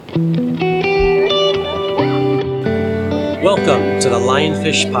Welcome to the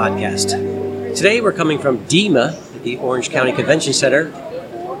Lionfish Podcast. Today we're coming from DEMA, the Orange County Convention Center,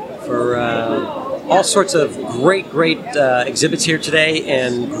 for all sorts of great exhibits here today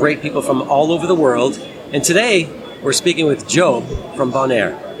and great people from all over the world. And today we're speaking with Job from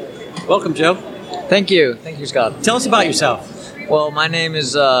Bonaire. Welcome, Job. Thank you, Scott. Tell us about yourself. Well, my name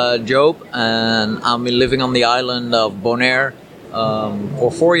is Job, and I've been living on the island of Bonaire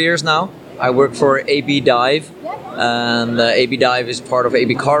for 4 years now. I work for AB Dive, and AB Dive is part of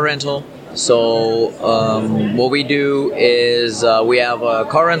AB Car Rental. So what we do is we have a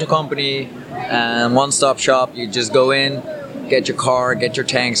car rental company and one-stop shop. You just go in, get your car, get your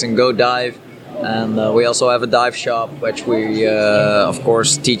tanks, and go dive. And we also have a dive shop, which we, of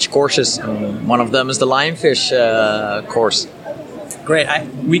course, teach courses. And one of them is the Lionfish course. Great.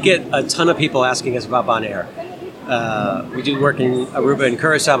 We get a ton of people asking us about Bonaire. We do work in Aruba and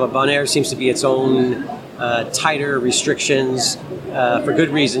Curacao, but Bonaire seems to be its own tighter restrictions for good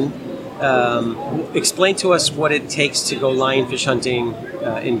reason. Explain to us what it takes to go lionfish hunting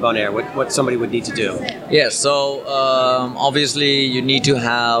in Bonaire, what somebody would need to do. Yeah, so obviously you need to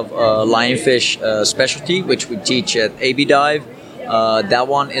have a lionfish specialty, which we teach at AB Dive. That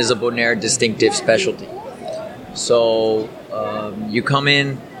one is a Bonaire distinctive specialty. So you come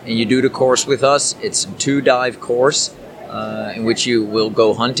in and you do the course with us. It's a 2-dive course in which you will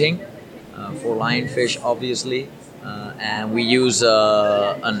go hunting for lionfish, obviously. And we use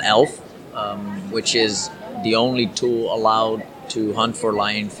an ELF, which is the only tool allowed to hunt for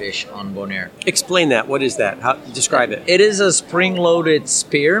lionfish on Bonaire. Explain that. What is that? How describe it? It is a spring-loaded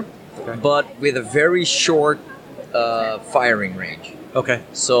spear, but with a very short firing range. Okay.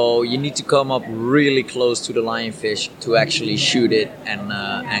 So you need to come up really close to the lionfish to actually shoot it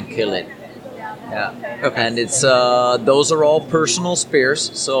and kill it. Yeah. Okay. And it's those are all personal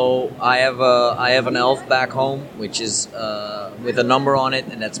spears. So I have an ELF back home, which is with a number on it,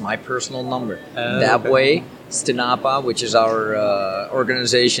 and that's my personal number. That way, STINAPA, which is our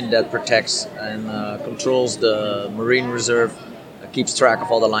organization that protects and controls the marine reserve, keeps track of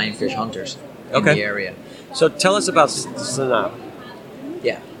all the lionfish hunters in the area. So tell us about STINAPA.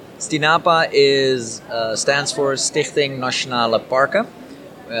 Yeah, STINAPA stands for Stichting Nationale Parken.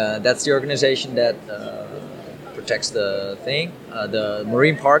 That's the organization that protects the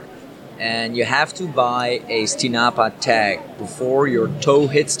marine park, and you have to buy a STINAPA tag before your toe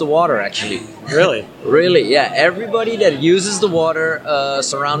hits the water. Actually, really, yeah. Everybody that uses the water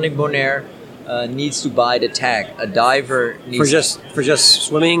surrounding Bonaire needs to buy the tag. A diver needs for just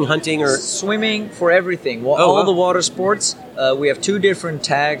swimming, hunting, or swimming, for everything. All the water sports. We have 2 different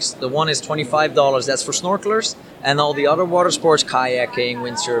tags. The one is $25. That's for snorkelers, and all the other water sports: kayaking,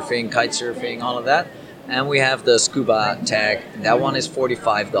 windsurfing, kite surfing, all of that. And we have the scuba tag. That one is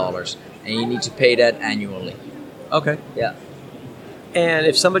 $45, and you need to pay that annually. Okay. Yeah. And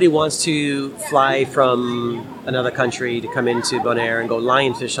if somebody wants to fly from another country to come into Bonaire and go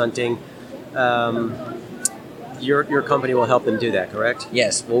lionfish hunting, your company will help them do that, correct?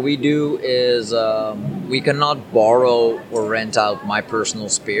 Yes. What we do is we cannot borrow or rent out my personal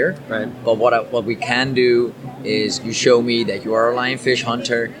spear. Right. But what we can do is you show me that you are a lionfish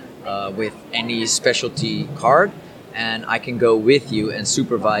hunter with any specialty card, and I can go with you and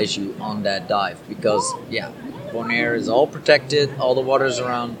supervise you on that dive. Because, Bonaire is all protected. All the waters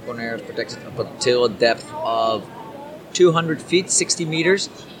around Bonaire is protected up until a depth of 200 feet, 60 meters.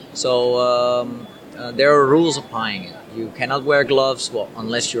 So there are rules applying it. You cannot wear gloves,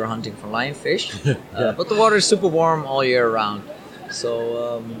 unless you're hunting for lionfish. But the water is super warm all year round.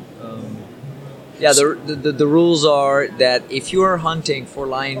 So the rules are that if you are hunting for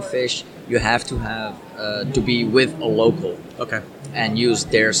lionfish, you have to have to be with a local. Okay. And use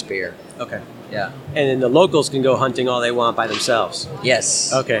their spear. Okay. Yeah. And then the locals can go hunting all they want by themselves.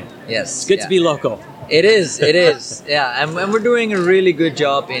 Yes. Okay. Yes. It's good to be local. It is. Yeah, and we're doing a really good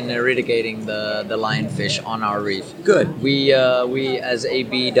job in eradicating the lionfish on our reef. Good. We as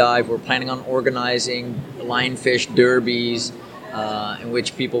AB Dive, we're planning on organizing lionfish derbies in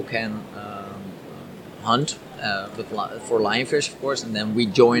which people can hunt for lionfish, of course, and then we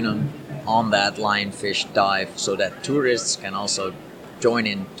join them on that lionfish dive so that tourists can also join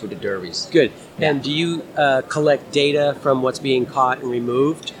in to the derbies. Good. Yeah. And do you collect data from what's being caught and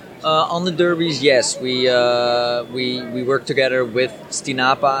removed? On the derbies, yes, we work together with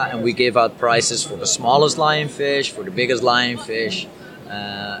STINAPA, and we give out prizes for the smallest lionfish, for the biggest lionfish,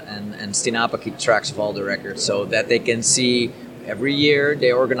 and STINAPA keeps track of all the records so that they can see every year.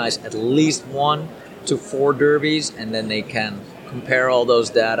 They organize at least 1 to 4 derbies, and then they can compare all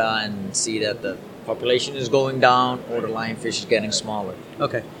those data and see that the population is going down or the lionfish is getting smaller.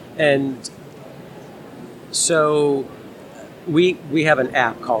 Okay. And so we have an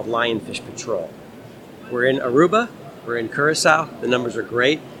app called Lionfish Patrol. We're in Aruba, we're in Curacao. The numbers are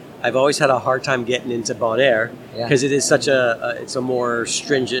great. I've always had a hard time getting into Bonaire because it is such it's a more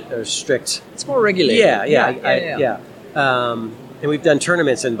stringent or strict. It's more regulated. Yeah. And we've done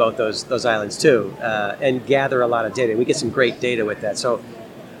tournaments in both those islands too, and gather a lot of data. We get some great data with that. So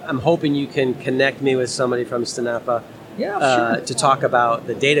I'm hoping you can connect me with somebody from Stanapa to talk about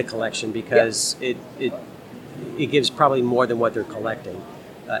the data collection, because it gives probably more than what they're collecting,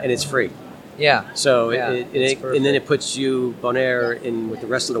 and it's free. Yeah. So and then it puts you, Bonaire, in with the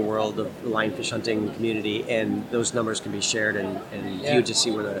rest of the world of the lionfish hunting community, and those numbers can be shared and viewed to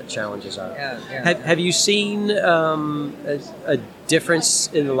see where the challenges are. Have you seen a difference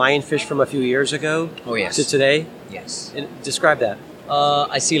in the lionfish from a few years ago to today? Yes. And describe that.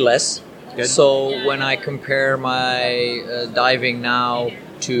 I see less. Good. So when I compare my diving now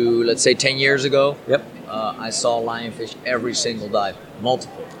to, let's say, 10 years ago, I saw lionfish every single dive,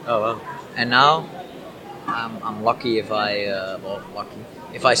 multiple. Oh, wow. And now, I'm lucky if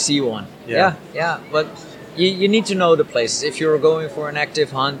I see one. Yeah. But you need to know the places. If you're going for an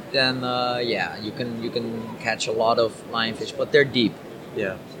active hunt, then you can catch a lot of lionfish, but they're deep.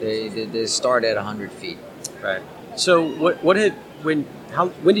 Yeah. They start at 100 feet. Right. So when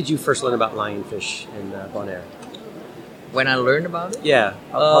did you first learn about lionfish in Bonaire? When I learned about it? Yeah.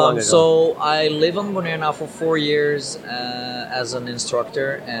 How long ago? So I live on Bonaire now for 4 years as an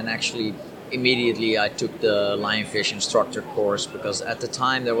instructor, and actually immediately I took the lionfish instructor course, because at the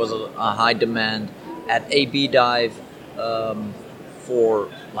time there was a high demand at AB Dive for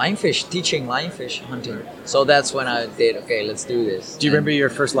lionfish, teaching lionfish hunting. So that's when I did, okay, let's do this. Do you remember your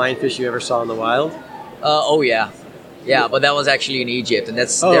first lionfish you ever saw in the wild? Oh yeah. Yeah, but that was actually in Egypt, and they're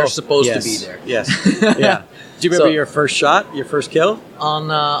supposed to be there. Yes. Yeah. Do you remember your first shot, your first kill? On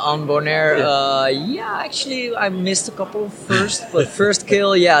Bonaire, actually I missed a couple first, but first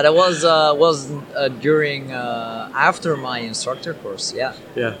kill, that was during after my instructor course. Yeah.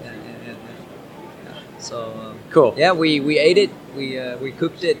 So cool. Yeah, we ate it, we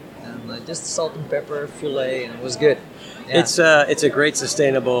cooked it, and just salt and pepper fillet, and it was good. Yeah. It's a great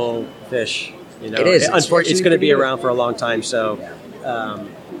sustainable fish. You know, it is. Unfortunately, it's going to be around for a long time. So,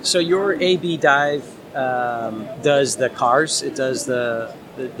 so your AB Dive does the cars. It does the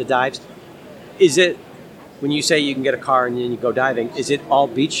dives. Is it, when you say you can get a car and then you go diving, is it all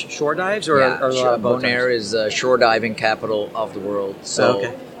beach shore dives or Bonaire is shore diving capital of the world. So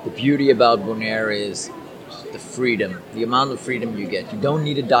the beauty about Bonaire is the freedom, the amount of freedom you get. You don't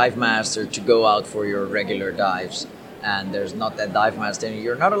need a dive master to go out for your regular dives. And there's not that dive master.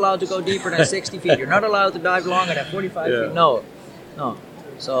 You're not allowed to go deeper than 60 feet. You're not allowed to dive longer than 45 feet. No.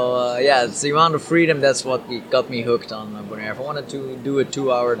 So it's the amount of freedom that's what got me hooked on Bonaire. If I wanted to do a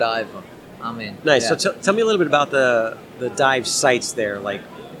 2-hour dive, I'm in. Nice. Yeah. So tell me a little bit about the dive sites there, like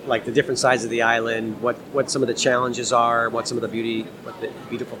the different sides of the island. What some of the challenges are. What the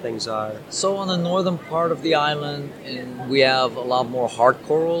beautiful things are. So on the northern part of the island, we have a lot more hard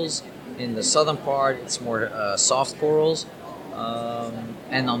corals. In the southern part, it's more soft corals,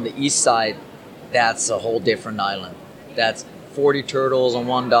 and on the east side, that's a whole different island. That's 40 turtles on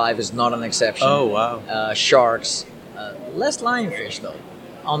one dive is not an exception. Oh wow! Sharks, less lionfish though,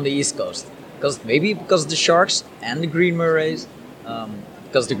 on the east coast, because the sharks and the green murrays,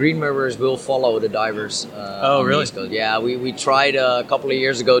 because the green murrays will follow the divers. On the east coast. Yeah, we tried a couple of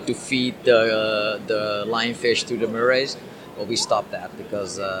years ago to feed the lionfish to the murrays. Well, we stopped that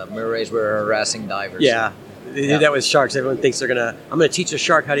because murrays were harassing divers. Yeah, they do that with sharks. Everyone thinks I'm gonna teach a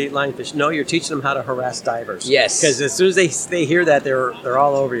shark how to eat lionfish. No, you're teaching them how to harass divers. Yes, because as soon as they hear that, they're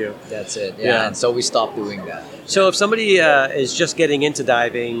all over you. That's it. Yeah, and so we stopped doing that. So if somebody is just getting into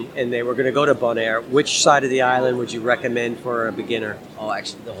diving and they were going to go to Bonaire, which side of the island would you recommend for a beginner? Oh,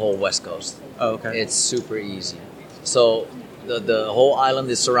 actually, the whole west coast. Oh, okay. It's super easy. So the whole island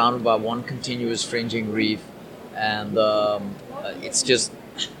is surrounded by one continuous fringing reef. And it's just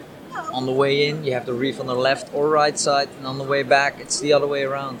on the way in, you have the reef on the left or right side, and on the way back, it's the other way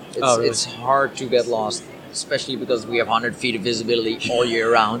around. It's hard to get lost, especially because we have 100 feet of visibility all year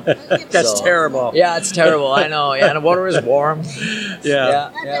round. That's terrible. Yeah, it's terrible. I know. Yeah, and the water is warm.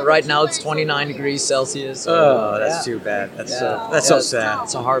 Yeah. Right now it's 29 degrees Celsius. So, that's too bad. That's so sad.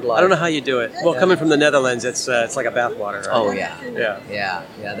 It's a hard life. I don't know how you do it. Well, coming from the Netherlands, it's like a bathwater. Right? Oh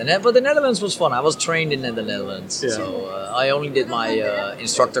yeah. But the Netherlands was fun. I was trained in the Netherlands, so I only did my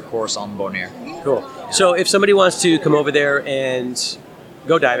instructor course on Bonaire. Cool. So if somebody wants to come over there and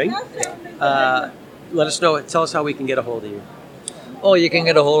go diving, let us know. Tell us how we can get a hold of you. Oh, you can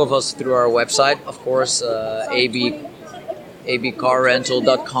get a hold of us through our website, of course,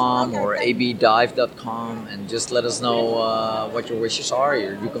 abcarrental.com or abdive.com, and just let us know what your wishes are.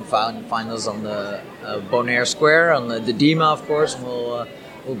 You can find us on the Bonaire Square, on the Dima, of course, and we'll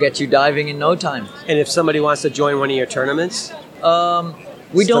get you diving in no time. And if somebody wants to join one of your tournaments?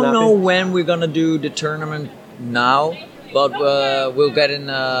 We don't know when we're going to do the tournament now, but we'll get in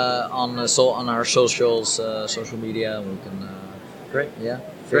on our socials, social media, and we can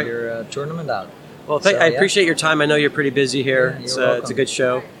figure a tournament out. Well, I appreciate your time. I know you're pretty busy here. Yeah, it's a good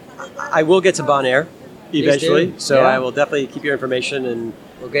show. I will get to Bonaire eventually, so I will definitely keep your information, and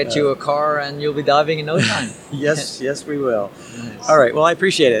we'll get you a car, and you'll be diving in no time. Yes, we will. Nice. All right. Well, I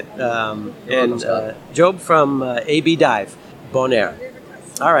appreciate it. And Job from AB Dive, Bonaire.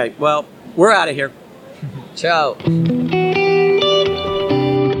 All right. Well, we're out of here. Ciao.